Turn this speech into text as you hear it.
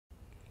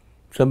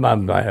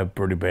Sometimes I have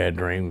pretty bad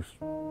dreams.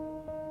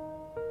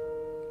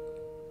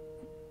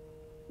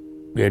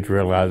 You have to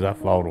realize I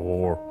fought a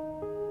war.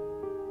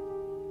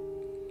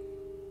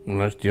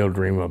 And I still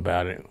dream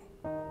about it.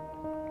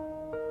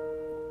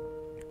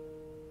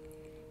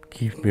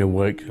 Keeps me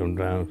awake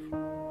sometimes.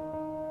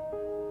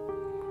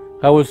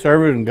 I was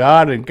serving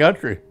God and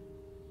country.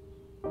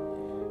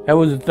 That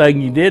was the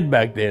thing you did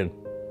back then.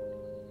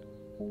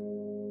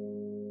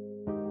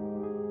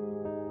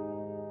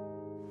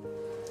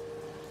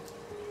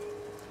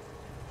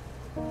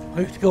 I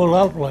used to go a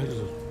lot of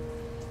places.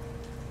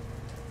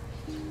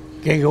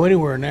 Can't go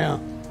anywhere now.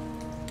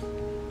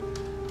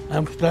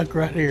 I'm stuck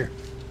right here.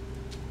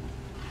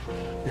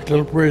 This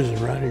little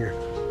prison right here.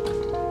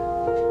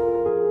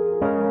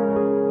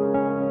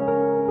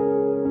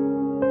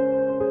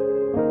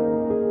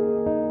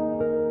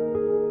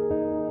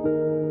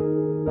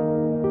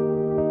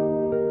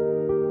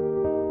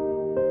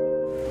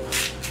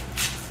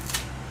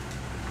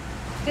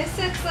 This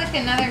looks like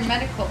another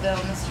medical bill,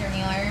 Mr.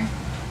 Meeler.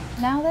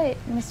 Now that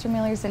Mr.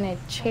 Meeler's in a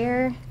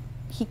chair,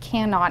 he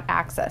cannot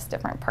access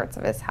different parts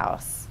of his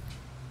house.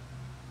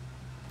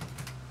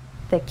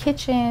 The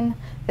kitchen,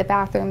 the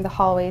bathroom, the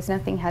hallways,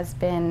 nothing has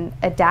been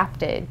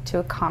adapted to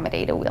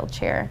accommodate a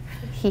wheelchair.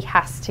 He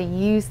has to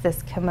use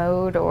this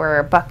commode or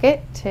a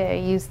bucket to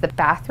use the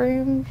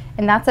bathroom,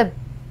 and that's a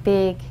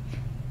big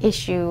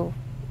issue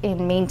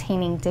in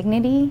maintaining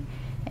dignity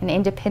and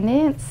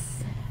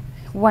independence.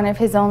 One of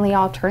his only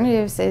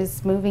alternatives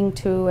is moving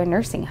to a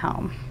nursing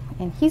home,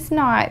 and he's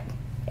not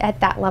at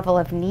that level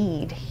of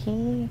need.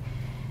 He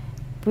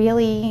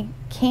really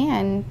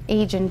can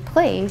age in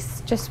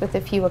place just with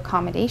a few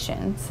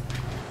accommodations.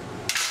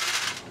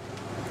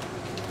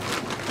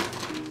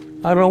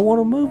 I don't want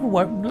to move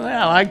away from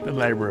that. I like the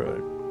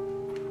neighborhood.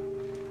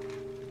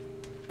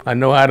 I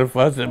know how to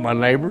fuss at my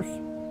neighbors.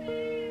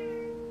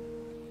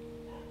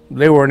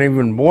 They weren't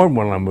even born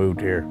when I moved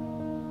here.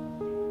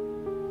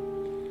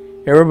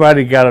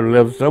 Everybody got to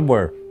live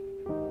somewhere.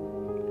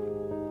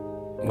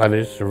 I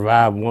just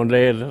survive one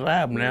day at a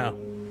time now.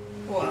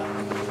 What?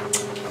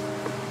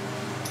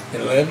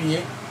 11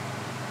 yet?